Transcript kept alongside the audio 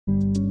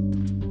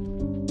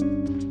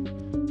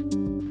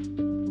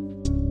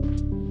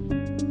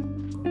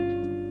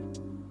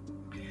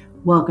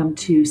Welcome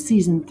to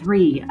Season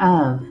 3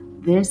 of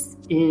This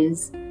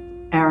is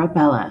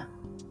Arabella,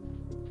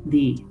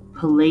 the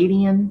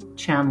Palladian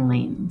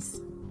Channelings.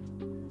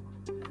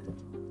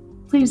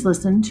 Please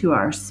listen to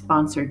our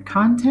sponsored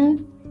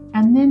content,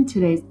 and then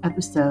today's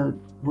episode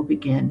will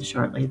begin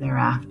shortly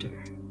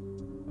thereafter.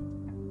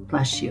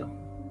 Bless you.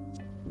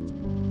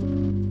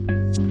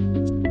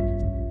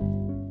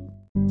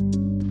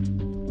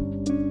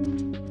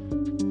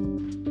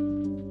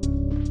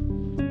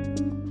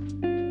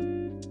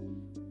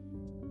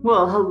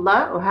 Well,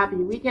 hello, happy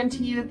weekend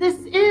to you. This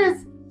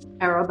is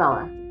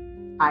Arabella.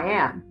 I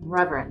am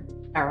Reverend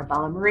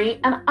Arabella Marie,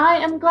 and I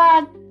am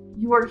glad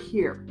you are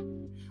here.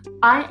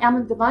 I am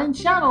a divine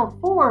channel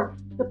for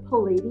the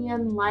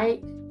Palladian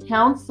Light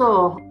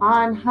Council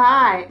on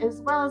high,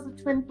 as well as the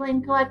Twin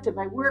Flame Collective.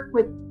 I work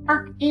with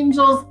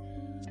archangels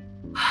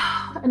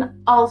and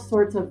all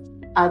sorts of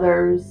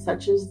others,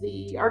 such as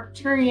the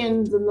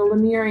Arcturians and the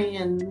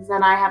Lemurians,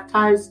 and I have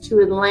ties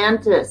to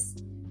Atlantis.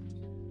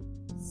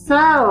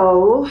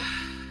 So,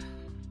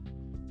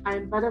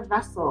 I'm but a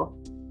vessel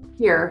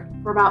here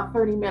for about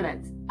 30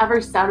 minutes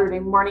every Saturday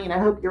morning. I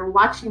hope you're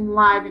watching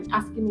live and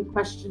asking me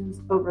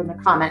questions over in the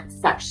comments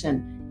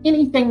section.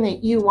 Anything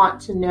that you want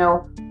to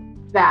know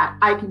that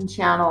I can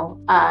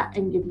channel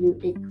and give you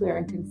a clear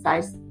and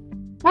concise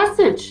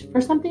message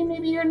for something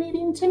maybe you're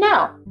needing to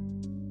know.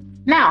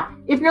 Now,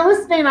 if you're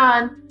listening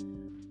on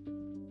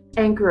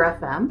Anchor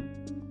FM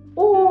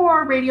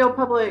or Radio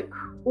Public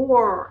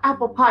or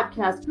Apple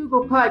Podcasts,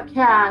 Google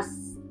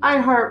Podcasts,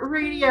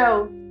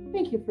 iHeartRadio,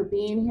 thank you for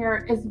being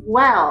here as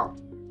well.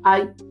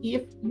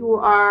 If you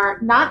are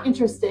not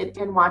interested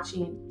in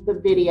watching the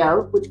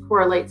video, which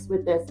correlates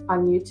with this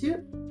on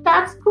YouTube,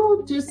 that's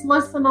cool. Just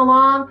listen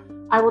along.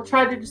 I will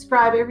try to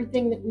describe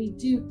everything that we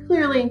do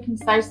clearly and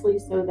concisely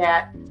so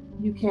that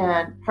you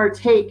can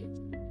partake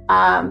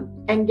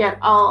and get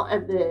all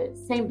of the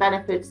same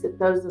benefits that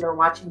those that are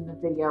watching the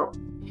video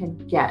can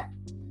get.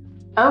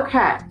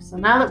 Okay, so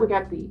now that we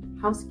got the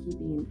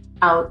housekeeping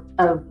out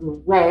of the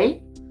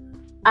way,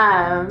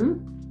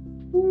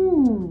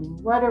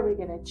 what are we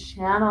going to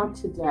channel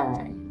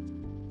today?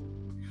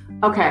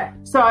 Okay,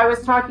 so I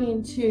was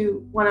talking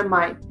to one of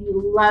my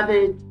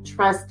beloved,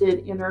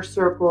 trusted inner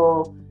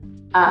circle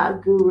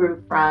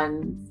guru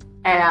friends,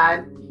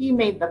 and he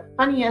made the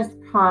funniest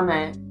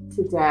comment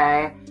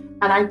today,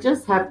 and I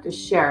just have to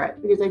share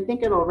it because I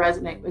think it'll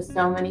resonate with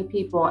so many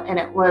people. And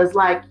it was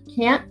like, you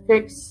can't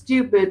fix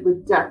stupid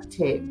with duct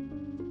tape.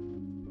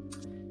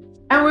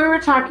 And we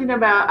were talking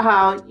about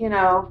how,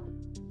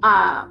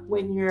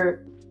 when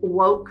you're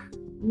woke,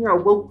 you're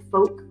a woke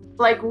folk,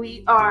 like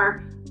we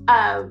are,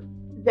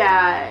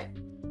 that,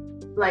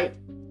 like,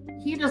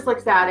 he just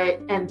looks at it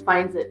and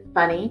finds it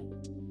funny,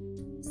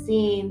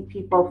 seeing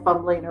people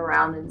fumbling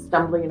around and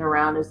stumbling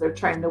around as they're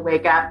trying to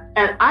wake up.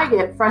 And I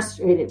get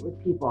frustrated with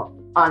people,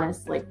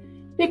 honestly,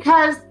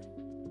 because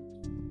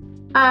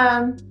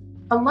a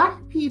lot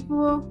of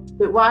people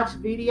that watch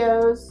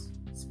videos,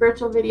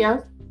 spiritual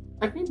videos,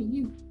 like maybe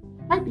you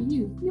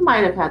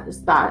might have had this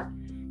thought,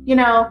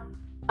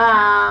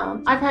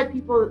 I've had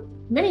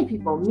many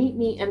people meet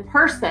me in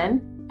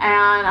person,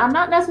 and I'm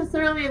not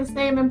necessarily the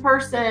same in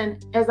person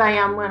as I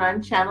am when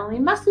I'm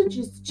channeling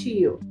messages to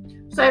you.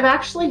 So I've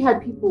actually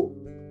had people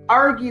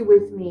argue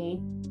with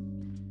me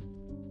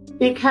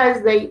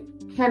because they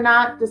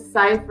cannot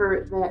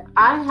decipher that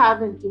I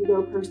have an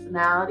ego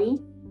personality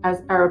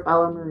as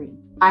Arabella Marie.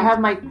 I have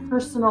my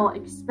personal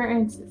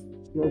experiences.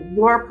 You have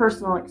your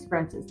personal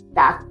experiences.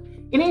 That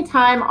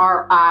anytime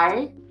my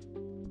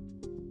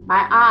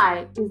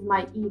I is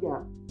my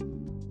ego.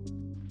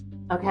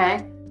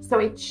 Okay? So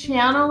a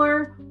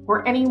channeler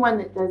or anyone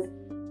that does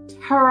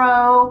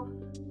tarot,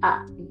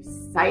 a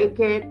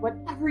psychic,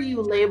 whatever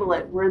you label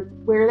it, where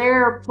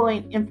they're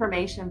pulling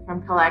information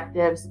from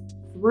collectives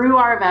through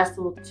our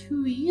vessel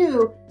to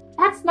you,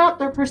 that's not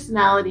their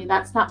personality.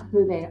 That's not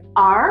who they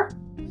are.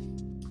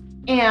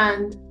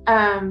 And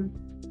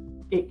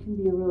it can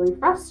be really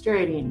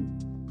frustrating.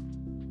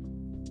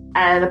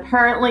 And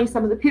apparently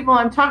some of the people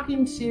I'm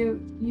talking to,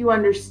 you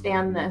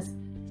understand this.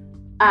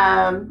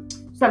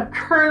 So I'm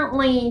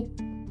currently,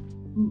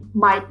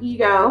 my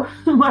ego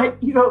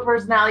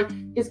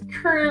personality is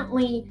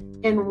currently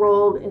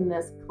enrolled in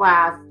this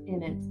class,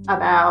 and it's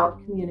about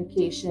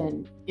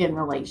communication in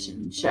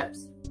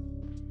relationships.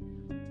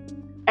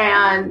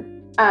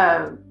 And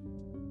I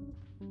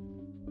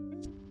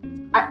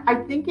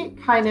think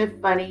it kind of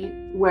funny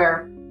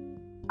where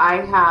I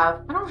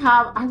have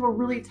a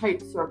really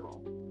tight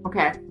circle.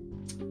 Okay.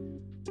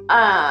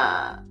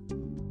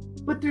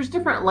 But there's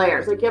different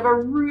layers. Like you have a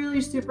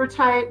really super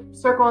tight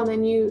circle, and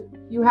then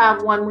you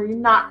have one where you're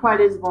not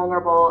quite as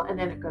vulnerable, and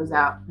then it goes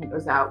out and it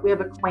goes out. We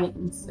have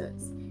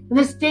acquaintances. In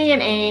this day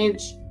and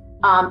age,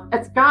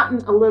 it's gotten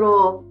a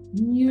little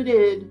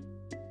muted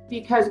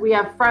because we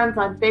have friends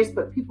on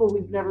Facebook, people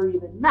we've never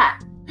even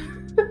met.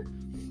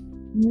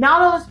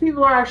 Not all those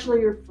people are actually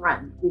your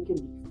friend. We can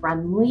be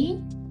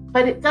friendly,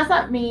 but it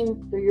doesn't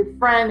mean they're your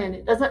friend, and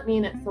it doesn't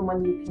mean it's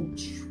someone you can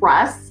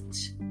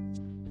trust.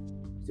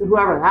 So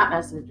whoever that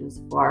message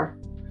is for,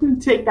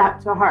 take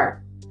that to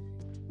heart.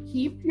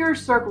 Keep your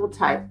circle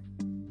tight.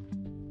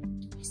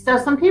 So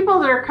some people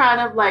that are kind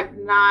of like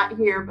not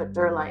here, but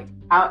they're like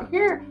out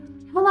here.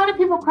 I have a lot of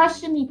people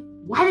question me,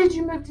 why did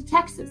you move to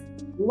Texas?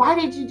 Why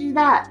did you do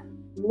that?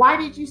 Why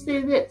did you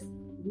say this?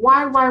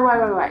 Why?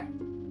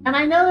 And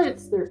I know that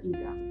it's their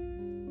ego.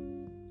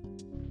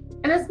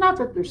 And it's not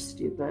that they're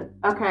stupid.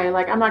 Okay,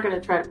 like I'm not going to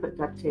try to put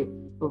duct tape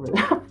over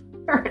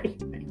them or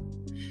anything.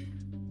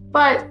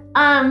 But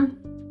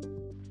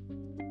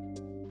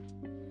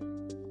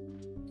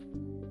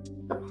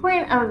the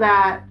point of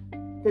that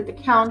the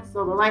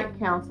council, the Light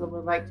Council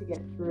would like to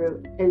get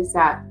through is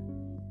that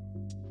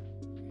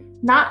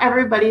not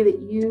everybody that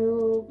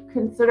you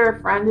consider a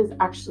friend is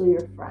actually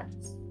your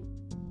friends.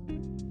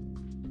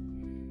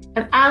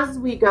 And as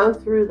we go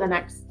through the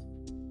next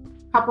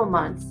couple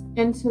months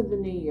into the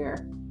new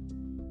year,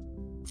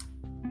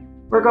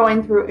 we're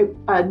going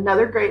through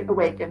another great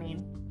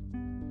awakening.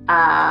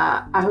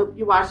 I hope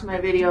you watched my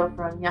video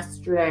from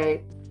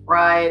yesterday,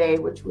 Friday,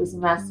 which was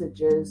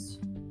messages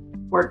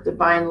for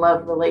divine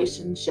love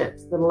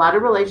relationships. That a lot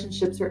of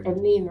relationships are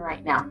ending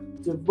right now.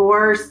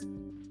 Divorce,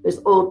 there's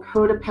old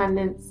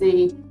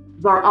codependency.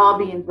 They're all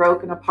being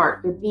broken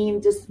apart. They're being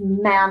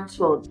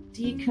dismantled,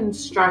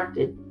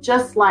 deconstructed,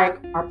 just like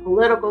our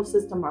political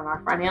system and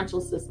our financial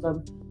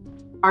system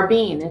are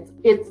being.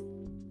 It's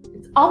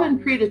all been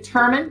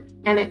predetermined,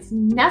 and it's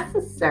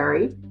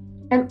necessary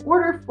in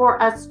order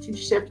for us to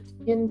shift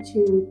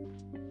into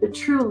the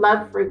true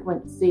love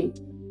frequency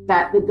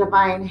that the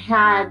divine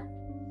had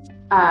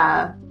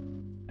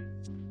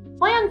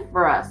planned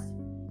for us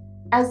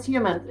as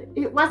humans.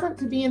 It wasn't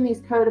to be in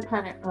these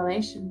codependent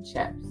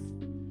relationships.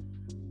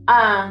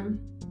 And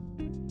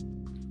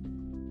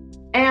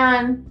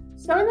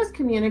so in this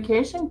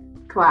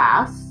communication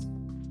class,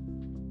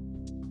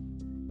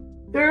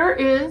 there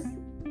is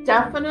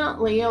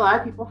definitely a lot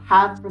of people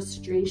have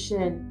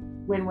frustration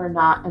when we're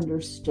not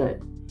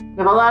understood. We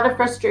have a lot of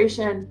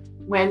frustration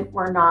when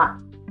we're not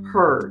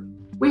heard.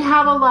 We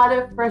have a lot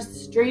of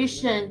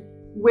frustration,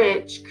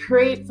 which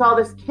creates all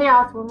this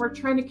chaos when we're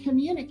trying to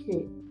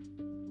communicate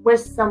with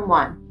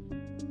someone.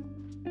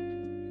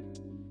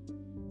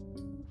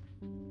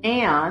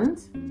 And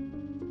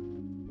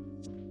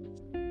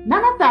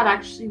none of that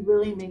actually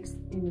really makes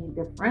any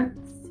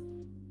difference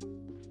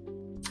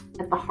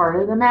at the heart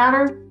of the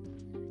matter.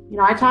 You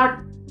know, I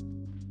talk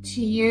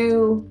to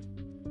you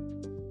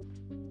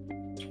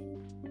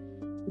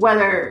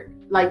whether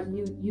like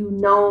you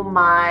know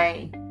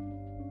my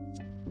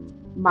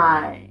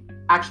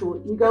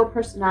actual ego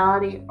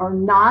personality or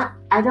not.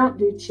 I don't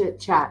do chit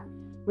chat.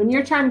 When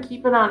you're trying to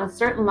keep it on a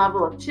certain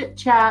level of chit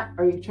chat,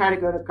 or you try to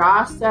go to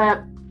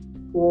gossip,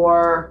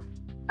 or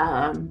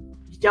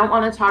you don't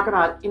want to talk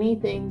about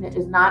anything that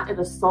is not at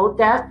a soul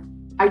depth,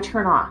 I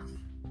turn off.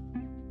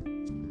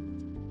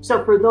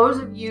 So for those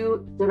of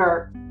you that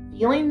are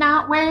feeling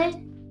that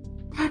way,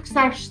 that's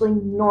actually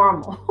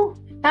normal.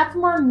 That's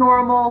more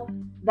normal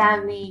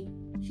than the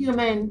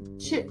human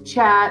chit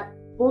chat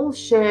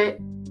bullshit,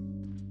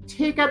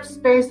 take up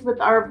space with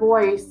our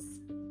voice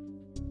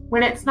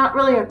when it's not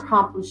really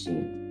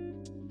accomplishing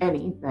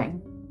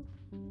anything.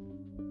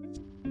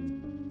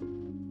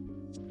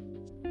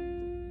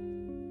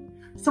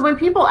 So when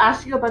people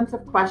ask you a bunch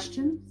of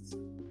questions,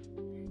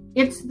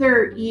 it's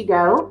their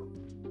ego.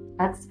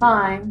 That's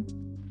fine.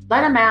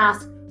 Let them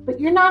ask, but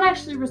you're not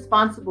actually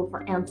responsible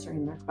for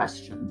answering their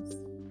questions.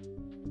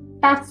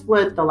 That's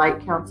what the Light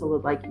Council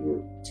would like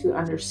you to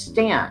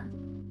understand.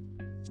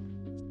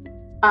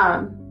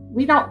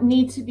 We don't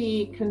need to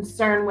be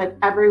concerned with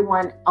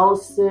everyone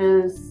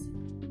else's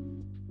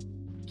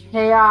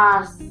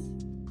chaos,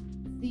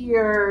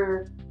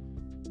 fear,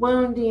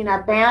 wounding,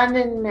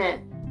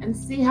 abandonment, and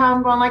see how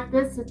I'm going like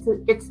this.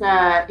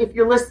 If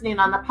you're listening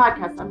on the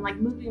podcast, I'm like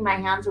moving my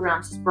hands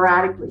around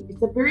sporadically.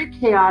 It's a very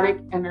chaotic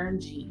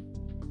energy.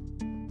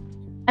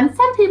 And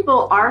some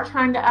people are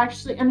trying to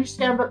actually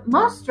understand, but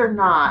most are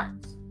not.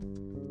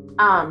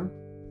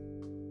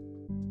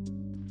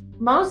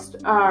 Most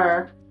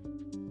are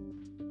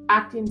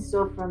acting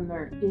still from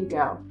their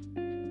ego.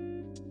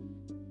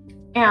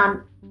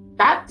 And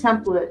that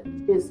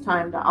template is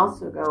time to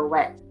also go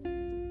away.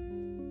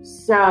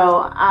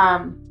 So,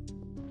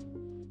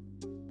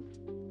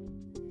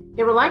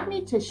 they would like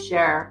me to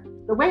share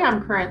the way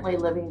I'm currently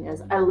living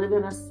is I live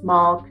in a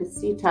small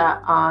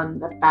casita on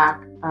the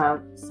back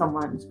of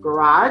someone's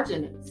garage,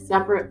 and it's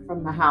separate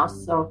from the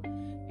house.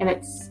 And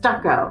it's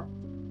stucco.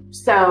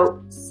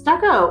 So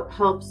stucco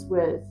helps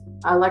with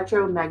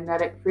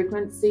electromagnetic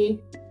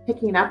frequency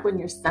picking up when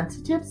you're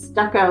sensitive.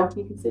 Stucco,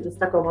 you can see the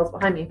stucco almost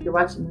behind me if you're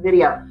watching the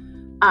video.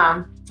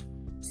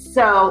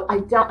 So I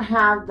don't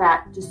have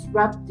that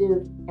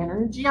disruptive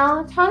energy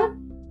all the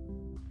time.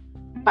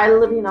 By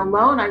living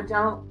alone, I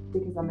don't,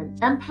 because I'm an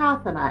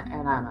empath and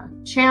I'm a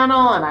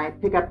channel, and I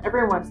pick up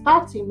everyone's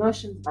thoughts,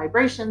 emotions,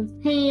 vibrations,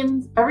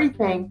 pains,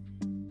 everything.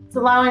 It's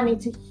allowing me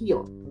to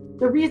heal.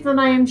 The reason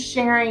I am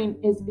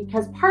sharing is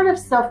because part of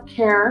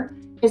self-care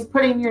is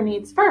putting your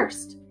needs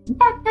first. In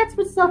fact, that's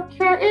what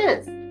self-care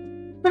is,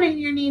 putting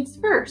your needs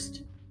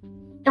first.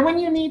 And when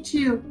you need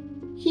to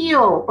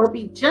heal, or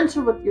be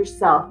gentle with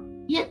yourself,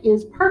 it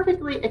is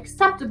perfectly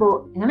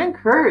acceptable and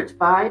encouraged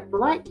by the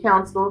Light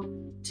Council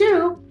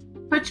to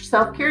put your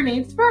self-care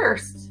needs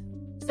first.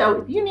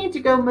 So if you need to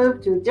go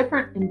move to a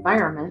different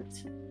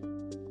environment,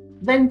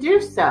 then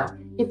do so.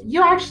 If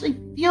you actually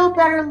feel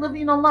better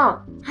living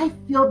alone, I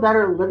feel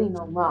better living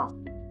alone.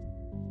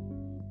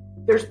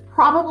 There's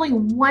probably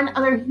one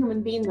other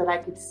human being that I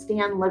could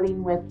stand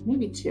living with,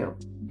 maybe two.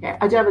 Okay,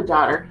 I do have a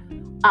daughter.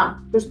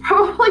 There's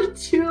probably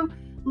two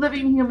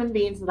living human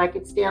beings that I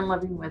could stand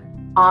living with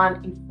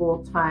on a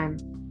full-time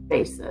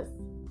basis.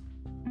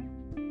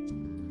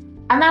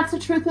 And that's the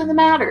truth of the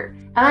matter.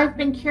 And I've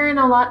been carrying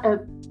a lot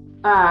of,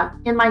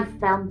 in my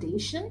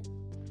foundation,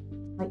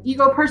 my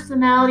ego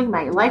personality,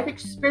 my life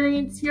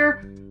experience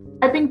here,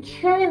 I've been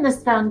carrying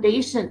this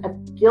foundation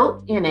of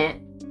guilt in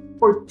it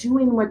for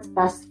doing what's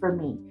best for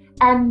me.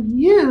 And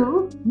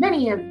you,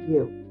 many of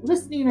you,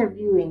 listening or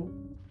viewing,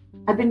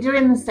 have been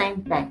doing the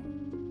same thing.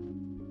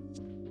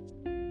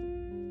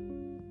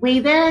 We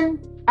then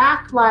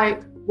act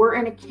like we're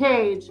in a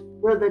cage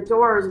where the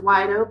door is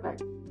wide open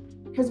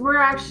because we're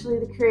actually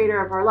the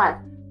creator of our life.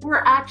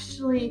 We're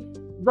actually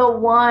the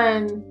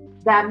one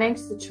that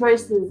makes the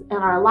choices in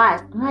our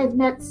life. And I've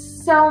met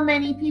so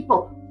many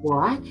people, well,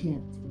 I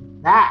can't do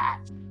that.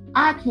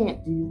 I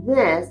can't do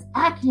this.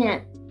 I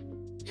can't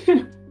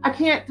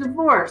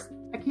divorce.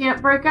 I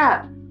can't break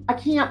up. I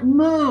can't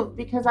move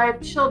because I have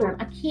children.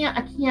 I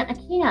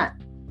can't.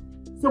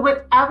 So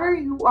whatever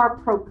you are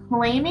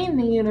proclaiming,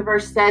 the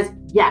universe says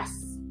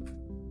yes.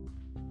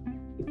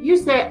 If you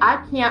say,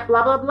 I can't,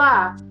 blah, blah,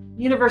 blah,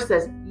 the universe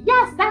says,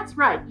 yes, that's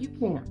right, you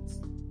can't.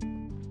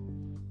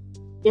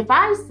 If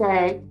I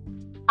say,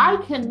 I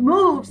can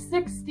move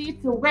 6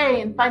 states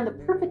away and find the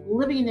perfect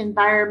living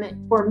environment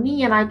for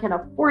me and I can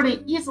afford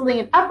it easily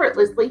and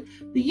effortlessly,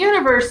 the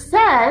universe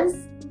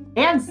says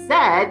and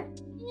said,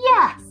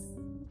 yes.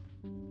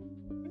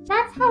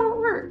 That's how it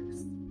works.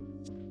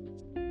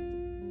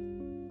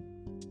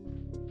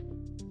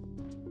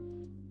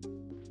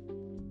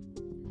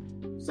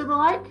 So the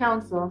Light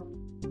Council,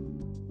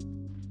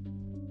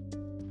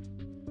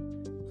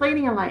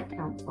 Pleiadian Light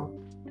Council,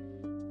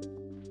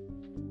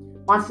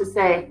 wants to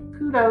say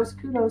kudos.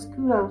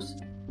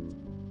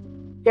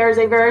 There's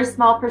a very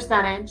small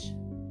percentage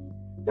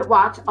that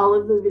watch all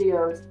of the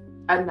videos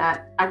and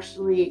that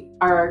actually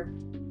are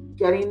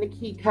getting the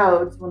key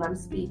codes when I'm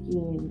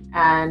speaking,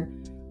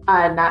 and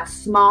that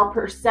small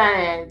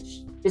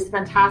percentage is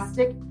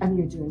fantastic, and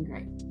you're doing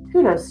great.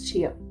 Kudos to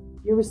you.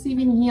 You're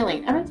receiving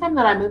healing. Every time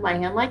that I move my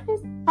hand like this,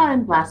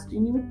 I'm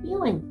blasting you with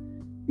healing.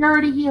 You're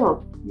already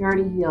healed.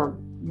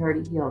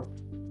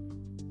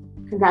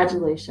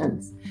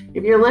 Congratulations.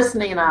 If you're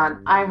listening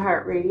on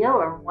iHeartRadio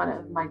or one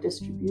of my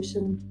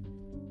distribution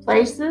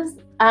places,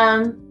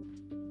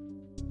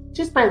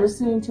 just by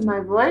listening to my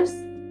voice,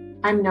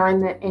 I'm knowing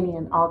that any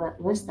and all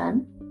that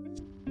listen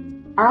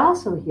are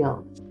also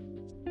healed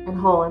and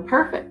whole and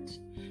perfect.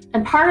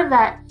 And part of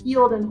that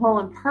healed and whole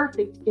and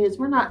perfect is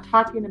we're not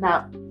talking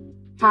about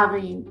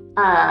having,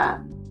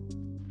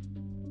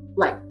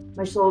 like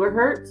my shoulder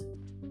hurts.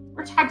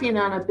 We're talking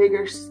on a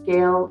bigger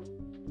scale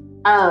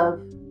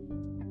of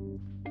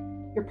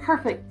you're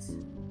perfect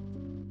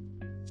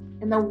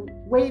in the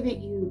way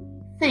that you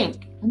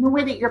think, in the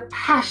way that you're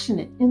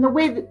passionate, in the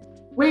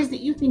ways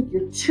that you think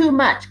you're too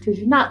much because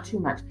you're not too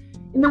much,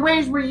 in the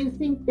ways where you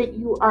think that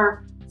you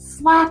are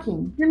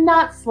slacking. You're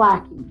not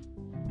slacking.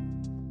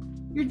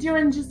 You're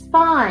doing just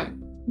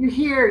fine. You're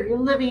here, you're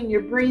living,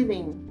 you're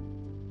breathing,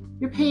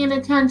 you're paying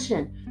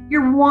attention,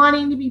 you're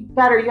wanting to be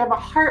better. You have a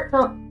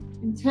heartfelt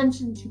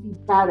intention to be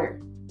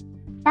better.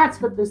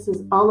 That's what this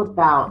is all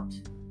about.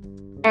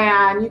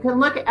 And you can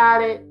look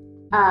at it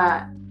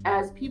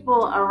as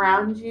people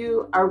around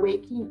you are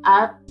waking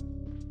up.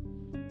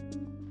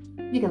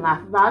 You can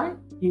laugh about it.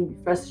 You can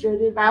be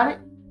frustrated about it.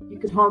 You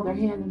can hold their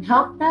hand and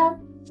help them.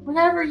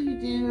 Whatever you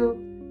do,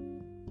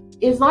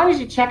 as long as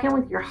you check in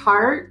with your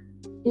heart,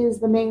 is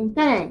the main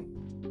thing.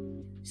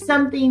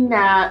 Something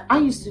that I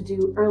used to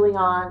do early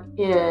on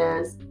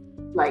is,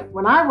 like,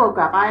 when I woke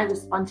up, I had a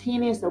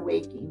spontaneous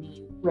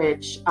awakening,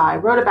 which I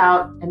wrote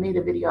about and made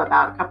a video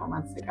about a couple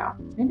months ago.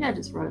 Maybe I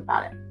just wrote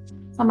about it.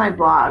 It's on my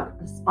blog.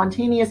 A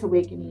spontaneous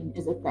awakening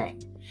is a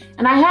thing.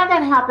 And I had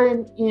that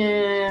happen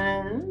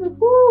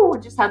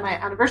just had my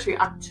anniversary,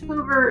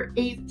 October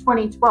 8th,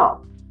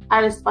 2012. I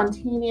had a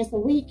spontaneous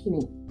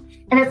awakening.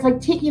 And it's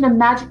like taking a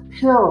magic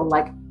pill,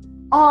 like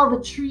all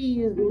the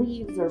trees,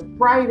 leaves are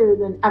brighter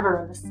than ever,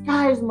 and the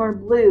sky is more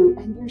blue,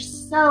 and you're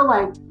so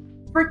like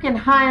freaking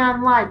high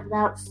on life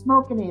without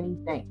smoking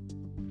anything.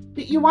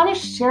 But you want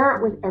to share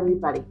it with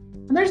everybody.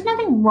 And there's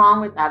nothing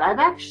wrong with that. I've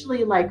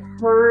actually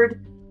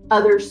heard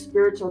other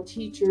spiritual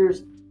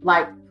teachers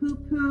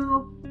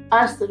poo-poo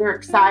us that are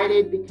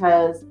excited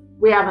because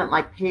we haven't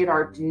paid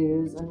our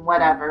dues and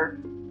whatever.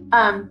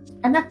 And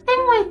the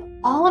thing with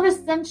all of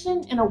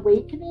ascension and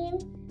awakening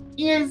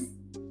is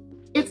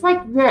it's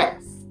like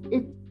this.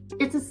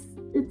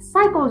 It's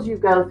cycles you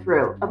go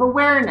through of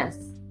awareness.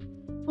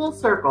 full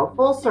circle,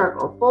 full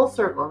circle, full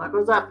circle, and it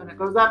goes up and it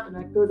goes up and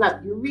it goes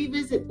up. You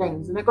revisit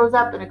things and it goes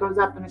up and it goes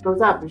up and it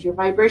goes up as your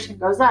vibration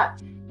goes up.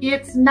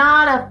 It's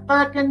not a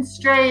fucking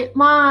straight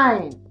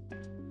line.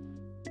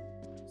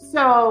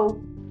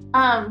 So,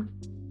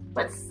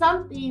 but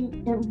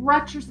something in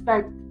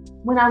retrospect,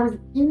 when I was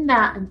in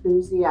that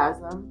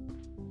enthusiasm,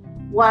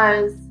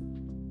 was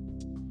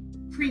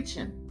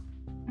preaching.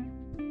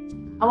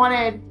 I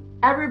wanted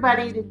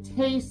everybody to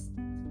taste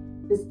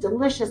this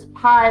delicious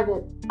pie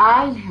that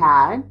I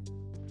had,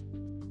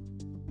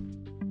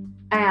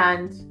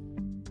 and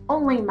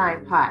only my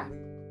pie,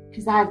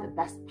 because I have the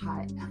best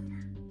pie ever.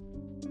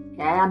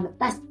 Okay, I'm the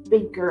best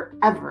baker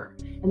ever,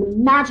 and the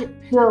magic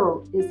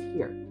pill is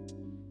here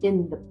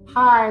in the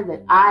pie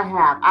that I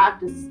have. I've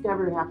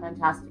discovered how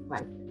fantastic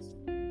life is.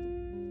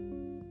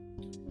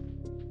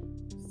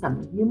 Some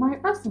of you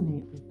might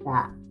resonate with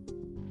that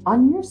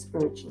on your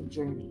spiritual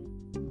journey.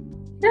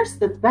 Here's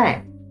the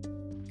thing.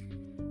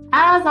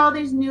 As all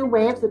these new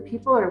waves of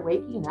people are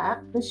waking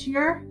up this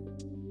year,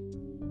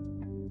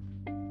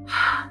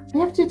 they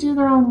have to do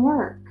their own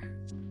work.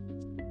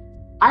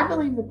 I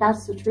believe that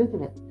that's the truth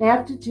of it. They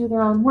have to do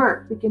their own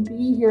work. We can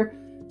be here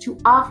to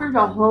offer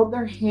to hold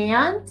their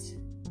hand.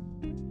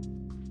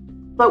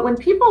 But when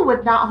people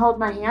would not hold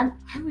my hand,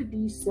 I would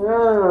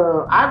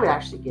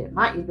actually get,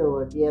 my ego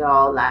would get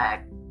all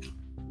like,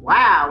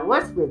 wow,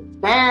 what's with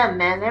them,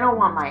 man? They don't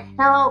want my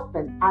help.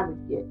 And I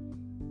would get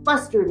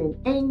flustered and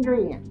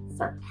angry and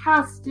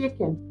sarcastic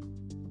and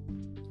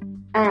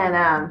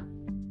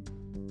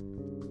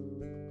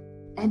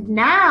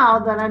now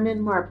that I'm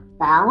in more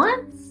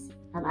balance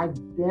and I've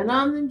been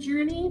on the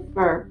journey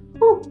for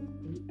 8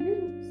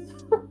 years,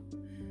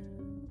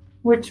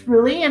 which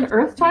really in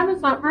Earth time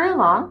is not very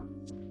long.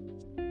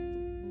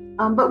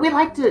 But we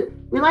like to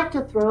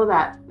throw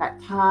that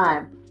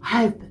time.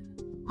 I've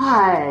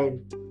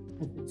been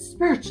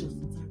spiritual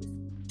since I was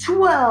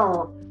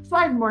 12, so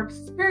I have more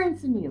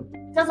experience than you.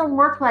 It doesn't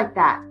work like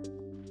that.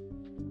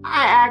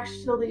 I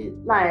actually,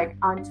 like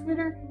on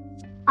Twitter,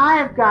 I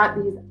have got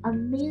these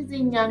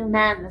amazing young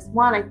men. This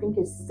one I think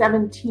is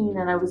 17,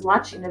 and I was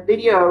watching a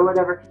video or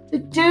whatever. The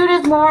dude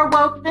is more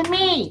woke than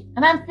me,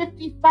 and I'm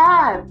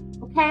 55,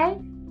 okay?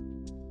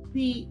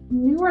 The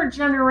newer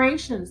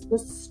generations, the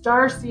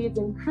starseeds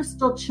and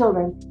crystal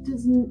children,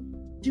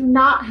 do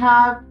not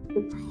have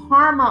the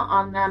karma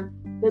on them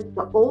that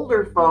the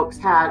older folks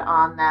had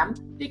on them,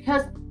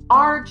 because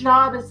our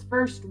job as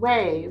first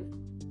wave,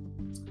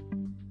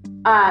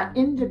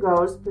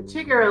 indigos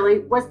particularly,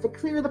 was to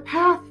clear the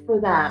path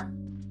for them.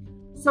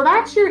 So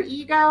that's your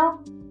ego.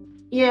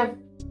 If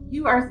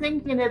you are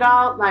thinking it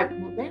all like,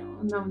 well, they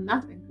don't know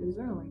nothing because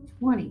they're only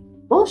 20.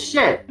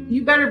 Bullshit.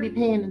 You better be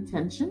paying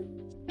attention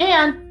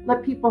and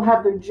let people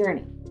have their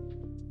journey.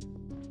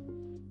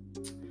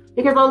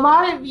 Because a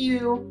lot of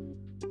you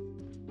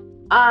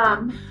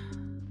that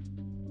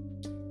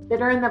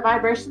are in the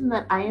vibration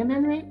that I am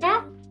in right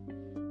now,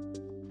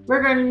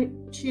 we're going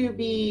to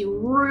be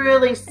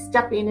really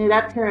stepping it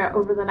up here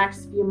over the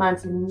next few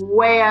months and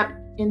way up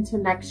into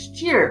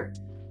next year,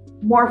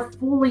 more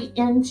fully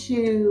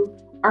into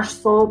our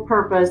soul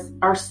purpose,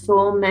 our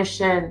soul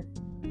mission,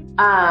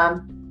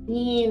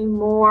 being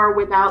more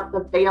without the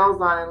veils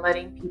on and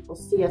letting people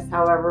see us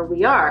however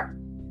we are.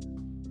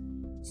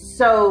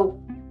 So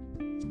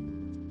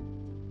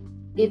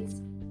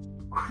it's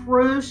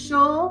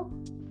crucial.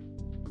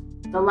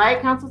 The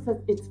Light Council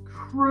says it's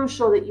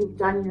crucial that you've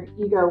done your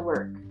ego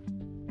work,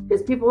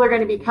 because people are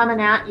going to be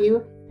coming at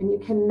you and you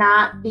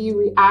cannot be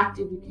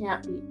reactive. You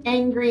can't be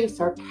angry,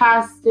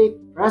 sarcastic,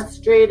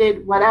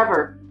 frustrated,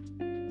 whatever.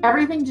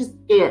 Everything just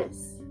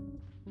is.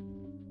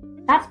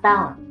 That's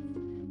balance.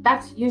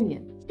 That's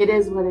union. It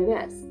is what it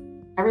is.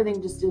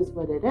 Everything just is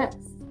what it is.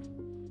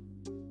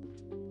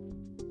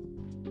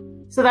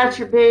 So that's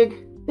your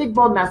big,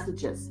 bold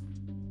messages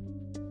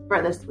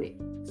for this week.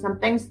 Some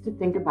things to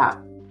think about.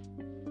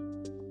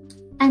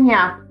 And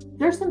yeah,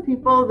 there's some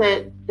people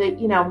that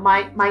you know,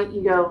 my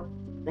ego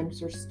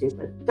thinks are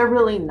stupid. They're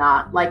really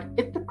not. Like,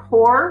 at the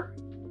core,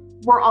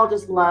 we're all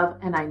just love,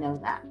 and I know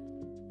that.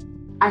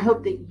 I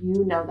hope that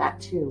you know that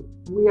too.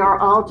 We are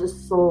all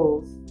just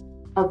souls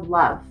of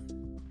love.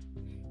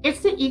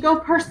 It's the ego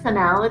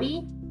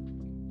personality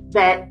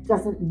that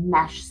doesn't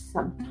mesh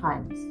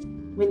sometimes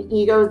when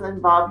ego is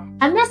involved.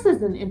 And this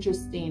is an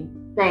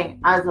interesting thing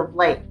as of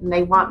late, and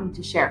they want me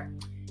to share.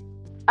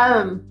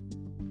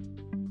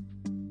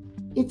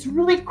 It's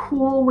really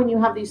cool when you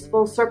have these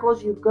full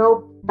circles. You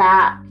go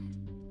back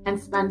and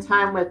spend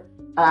time with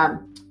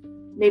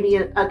maybe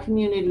a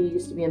community you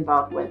used to be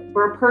involved with,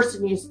 or a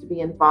person you used to be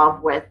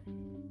involved with,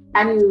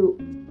 and you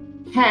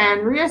can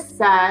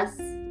reassess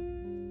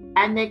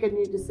and make a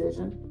new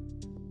decision.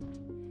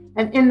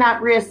 And in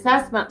that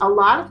reassessment, a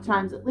lot of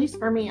times, at least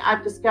for me,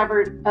 I've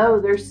discovered, oh,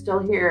 they're still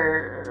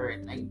here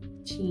in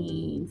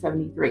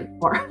 1973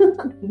 or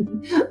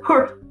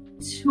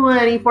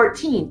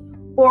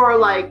 2014, or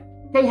like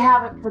they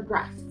haven't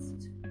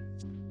progressed.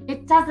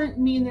 It doesn't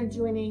mean they're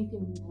doing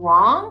anything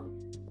wrong.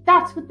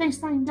 That's what they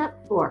signed up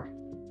for.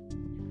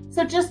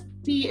 So just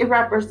be a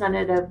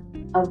representative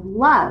of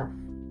love.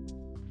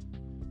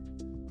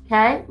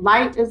 Okay?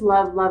 Light is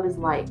love, love is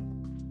light.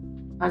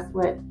 That's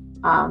what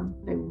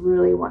they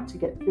really want to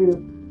get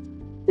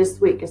through this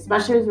week,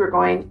 especially as we're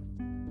going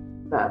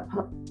the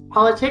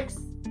politics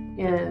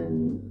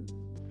in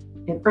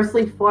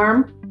earthly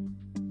form,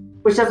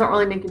 which doesn't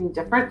really make any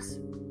difference.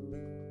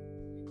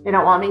 They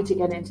don't want me to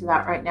get into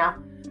that right now,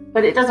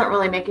 but it doesn't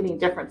really make any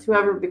difference.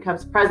 Whoever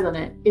becomes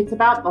president, it's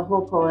about the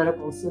whole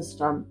political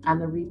system and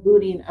the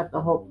rebooting of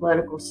the whole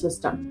political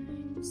system.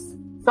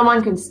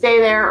 Someone can stay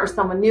there or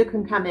someone new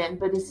can come in,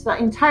 but it's the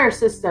entire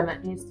system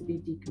that needs to be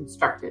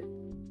deconstructed.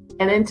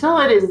 And until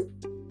it is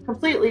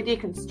completely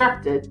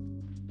deconstructed,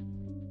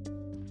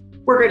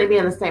 we're going to be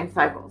in the same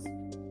cycles.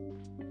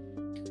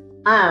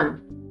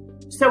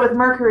 So with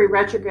Mercury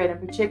retrograde in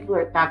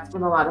particular, that's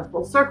when a lot of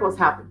full circles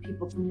happen.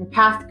 People from your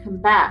past come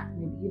back.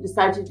 Maybe you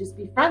decide to just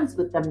be friends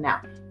with them now.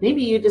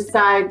 Maybe you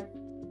decide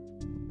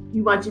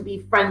you want to be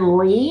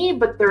friendly,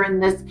 but they're in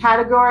this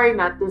category,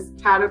 not this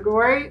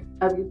category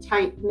of your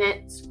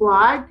tight-knit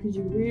squad, because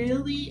you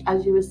really,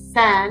 as you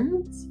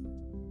ascend,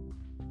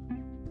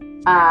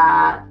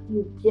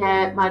 you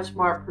get much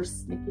more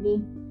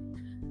persnickety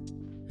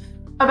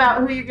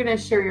about who you're going to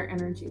share your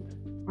energy with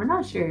or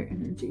not share your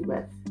energy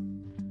with.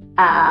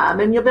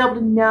 And you'll be able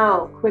to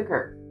know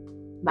quicker,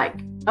 like,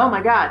 oh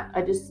my God,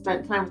 I just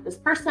spent time with this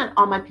person.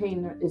 All my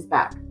pain is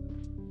back.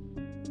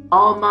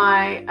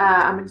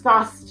 I'm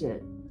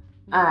exhausted.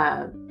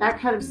 That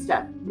kind of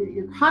stuff.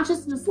 Your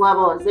consciousness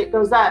level, as it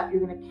goes up, you're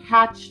going to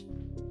catch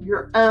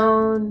your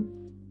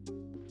own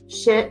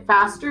shit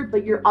faster,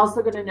 but you're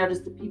also going to notice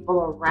the people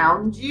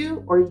around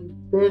you, or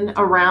you've been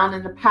around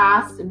in the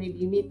past, and maybe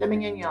you meet them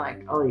again. You're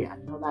like, oh yeah,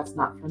 no, that's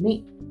not for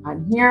me.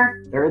 I'm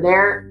here, they're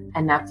there,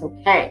 and that's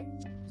okay.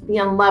 Be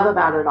in love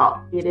about it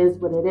all. It is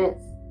what it is.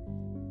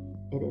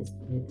 It is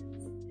what it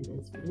is. It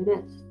is what it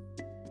is.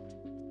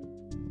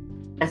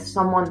 As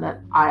someone that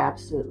I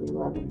absolutely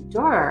love and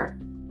adore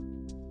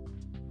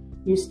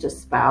used to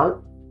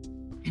spout,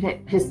 and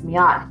it pissed me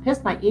off, it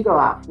pissed my ego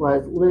off,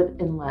 was live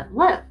and let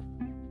live,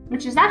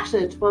 which is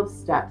actually a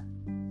 12-step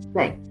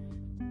thing.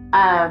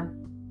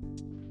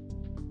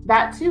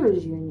 That too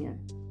is union.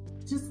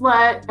 Just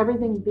let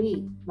everything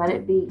be. Let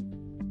it be.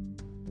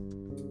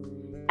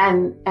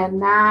 And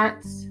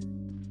that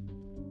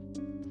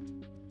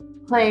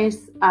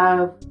place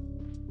of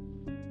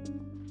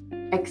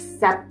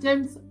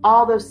acceptance,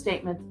 all those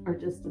statements are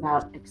just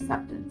about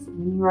acceptance.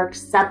 When your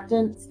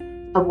acceptance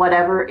of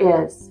whatever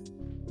is,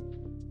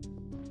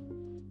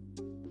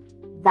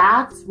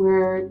 that's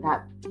where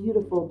that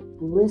beautiful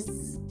bliss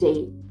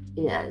state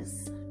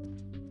is.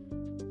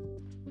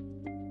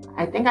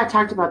 I think I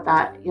talked about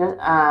that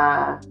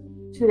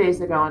 2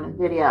 days ago in a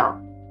video.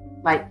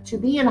 Like, to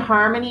be in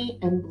harmony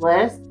and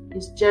bliss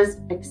is just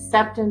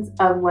acceptance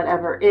of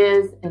whatever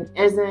is and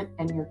isn't,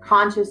 and you're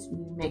conscious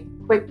and you make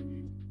quick,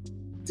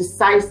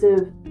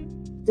 decisive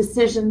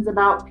decisions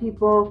about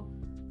people,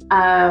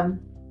 and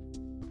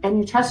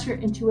you trust your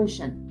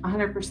intuition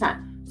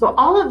 100%. So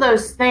all of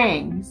those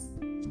things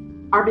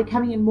are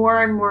becoming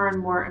more and more and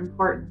more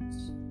important.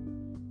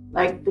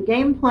 Like, the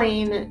game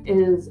playing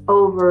is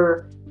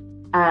over.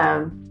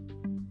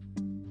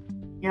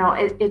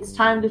 It's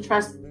time to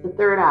trust the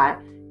third eye.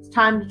 It's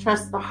time to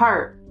trust the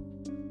heart.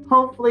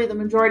 Hopefully the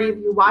majority of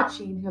you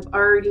watching have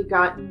already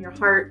gotten your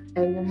heart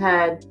and your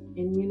head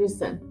in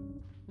unison.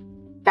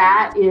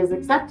 That is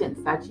acceptance.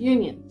 That's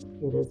union.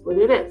 It is what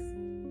it is.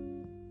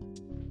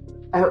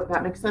 I hope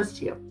that makes sense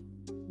to you.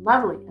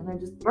 Lovely. And I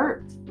just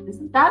burped.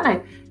 Isn't that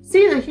nice?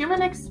 See, the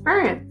human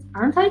experience.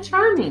 Aren't I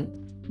charming?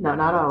 No,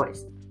 not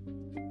always.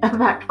 In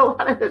fact, a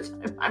lot of the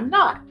time I'm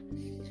not.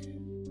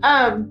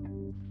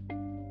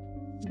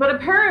 But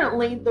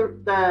apparently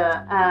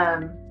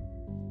the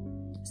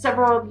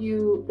several of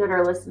you that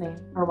are listening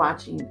or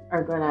watching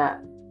are going to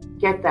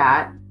get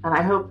that. And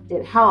I hope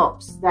it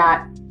helps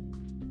that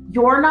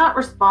you're not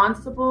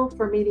responsible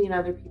for meeting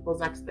other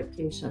people's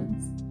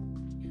expectations.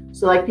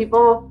 So like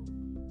people,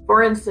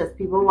 for instance,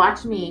 people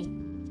watch me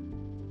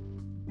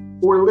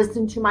or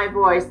listen to my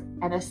voice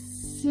and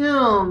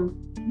assume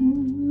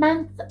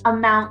immense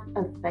amount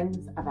of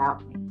things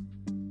about me.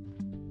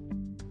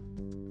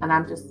 And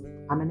I'm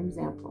an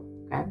example,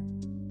 okay?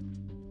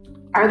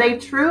 Are they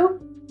true?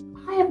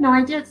 I have no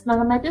idea. It's none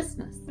of my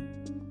business.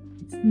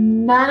 It's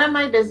none of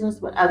my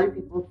business what other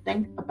people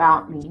think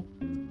about me.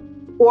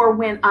 Or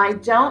when I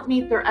don't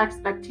meet their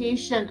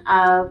expectation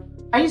of,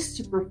 I used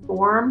to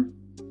perform.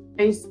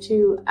 I used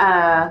to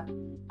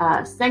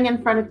sing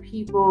in front of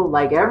people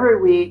like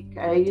every week.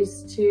 I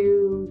used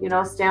to,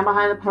 stand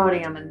behind the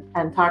podium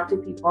and talk to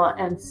people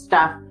and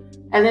stuff.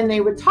 And then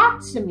they would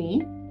talk to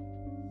me.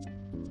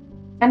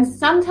 And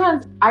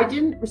sometimes I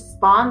didn't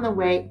respond the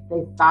way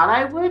they thought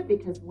I would,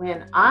 because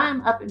when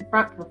I'm up in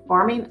front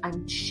performing,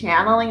 I'm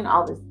channeling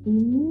all this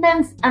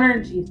immense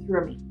energy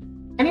through me.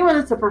 Anyone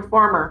that's a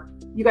performer,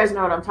 you guys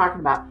know what I'm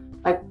talking about.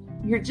 Like,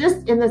 you're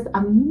just in this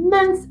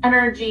immense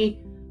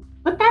energy,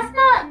 but that's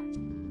not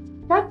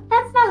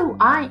who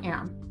I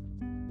am.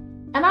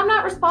 And I'm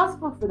not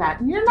responsible for that.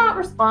 And you're not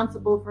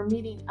responsible for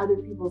meeting other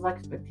people's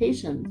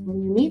expectations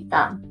when you meet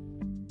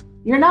them.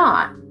 You're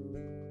not.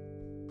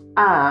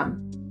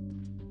 And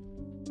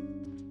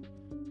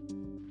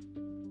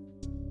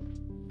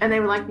they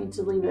would like me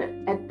to leave it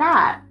at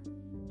that.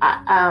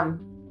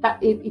 That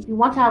if you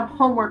want to have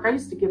homework, I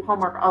used to give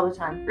homework all the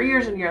time. For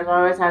years and years, I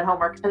always had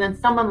homework. And then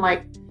someone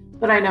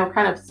that I know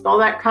kind of stole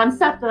that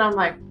concept. And I'm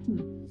like,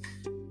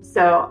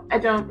 So I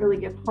don't really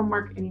give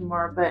homework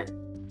anymore. But,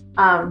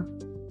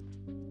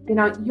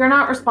 you're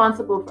not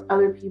responsible for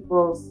other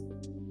people's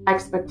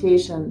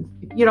expectations.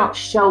 If you don't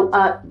show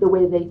up the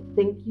way they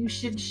think you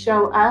should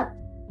show up.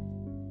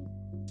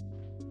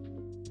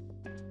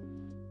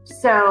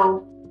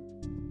 So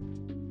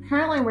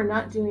currently we're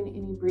not doing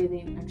any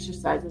breathing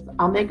exercises.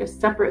 I'll make a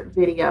separate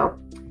video.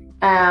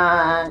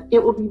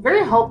 It will be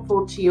very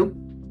helpful to you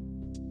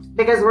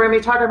because we're going to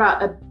be talking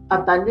about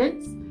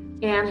abundance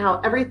and how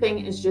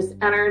everything is just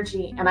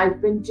energy. And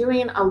I've been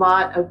doing a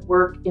lot of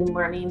work in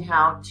learning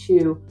how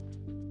to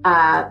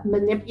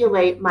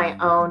manipulate my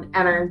own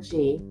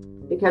energy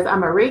because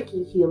I'm a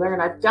Reiki healer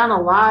and I've done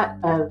a lot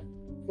of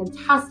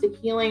fantastic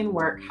healing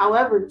work.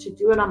 However, to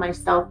do it on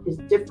myself is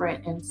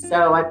different. And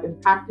so I've been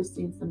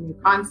practicing some new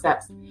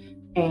concepts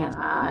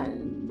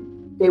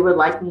and they would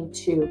like me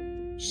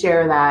to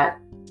share that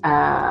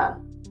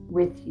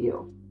with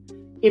you.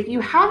 If you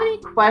have any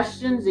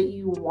questions that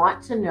you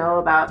want to know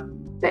about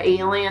the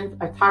aliens,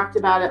 I talked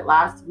about it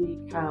last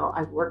week, how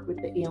I've worked with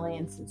the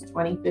aliens since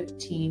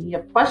 2015. You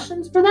have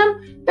questions for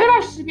them? Then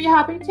I should be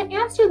happy to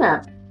answer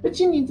them. But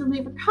you need to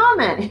leave a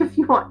comment if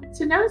you want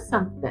to know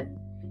something.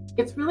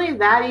 It's really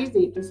that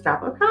easy. Just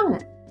drop a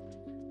comment.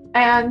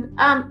 And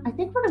I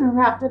think we're going to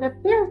wrap it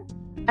up there.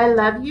 I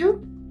love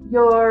you.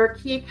 Your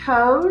key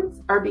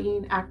codes are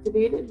being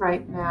activated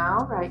right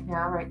now.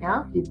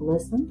 If you've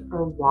listened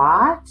or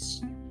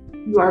watched,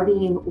 you are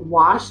being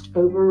washed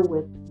over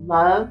with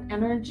love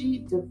energy,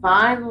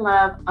 divine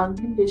love,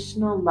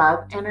 unconditional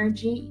love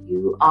energy.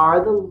 You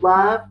are the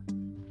love.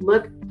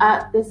 Look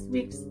at this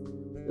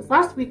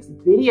last week's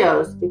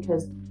videos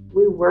because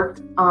we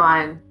worked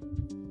on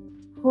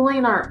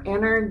pulling our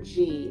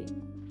energy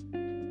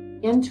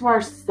into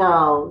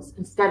ourselves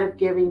instead of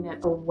giving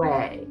it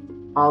away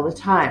all the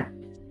time.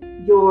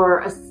 Your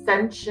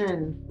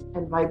ascension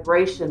and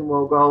vibration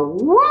will go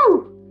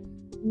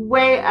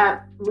way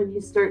up when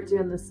you start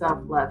doing the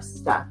self-love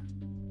stuff.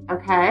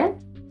 Okay?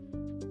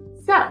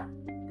 So,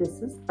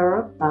 this is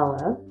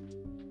Arabella.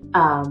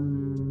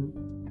 I'm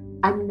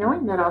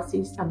knowing that I'll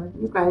see some of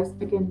you guys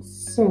again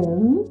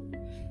soon.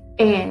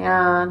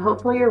 And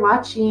hopefully you're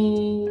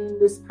watching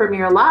this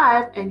premiere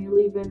live and you're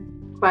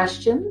leaving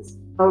questions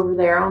over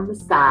there on the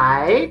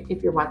side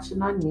if you're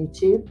watching on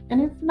YouTube.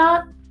 And if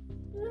not,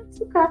 it's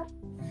okay.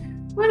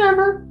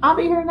 Whatever. I'll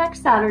be here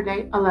next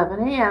Saturday,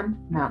 11 a.m.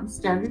 Mountain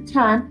Standard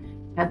Time.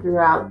 And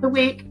throughout the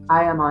week,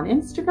 I am on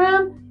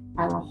Instagram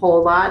and a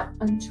whole lot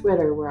on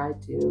Twitter where I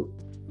do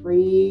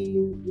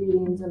free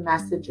readings and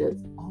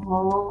messages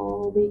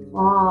all week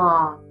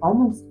long,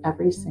 almost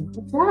every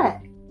single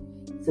day.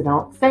 So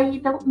don't say you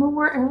don't know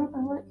where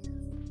Arabella is.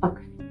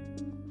 Okay.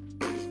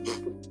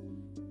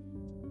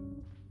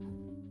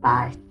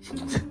 Bye.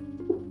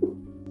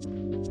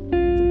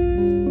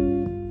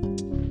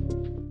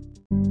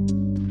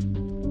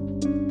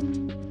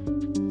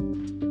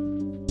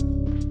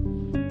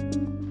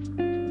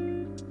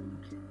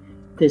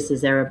 This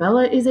is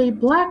Arabella is a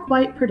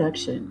black-white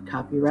production,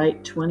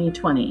 copyright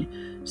 2020,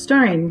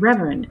 starring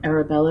Reverend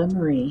Arabella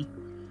Marie.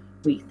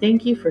 We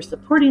thank you for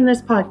supporting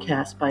this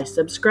podcast by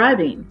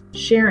subscribing,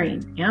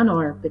 sharing,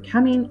 and/or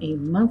becoming a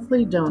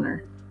monthly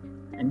donor.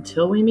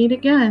 Until we meet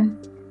again.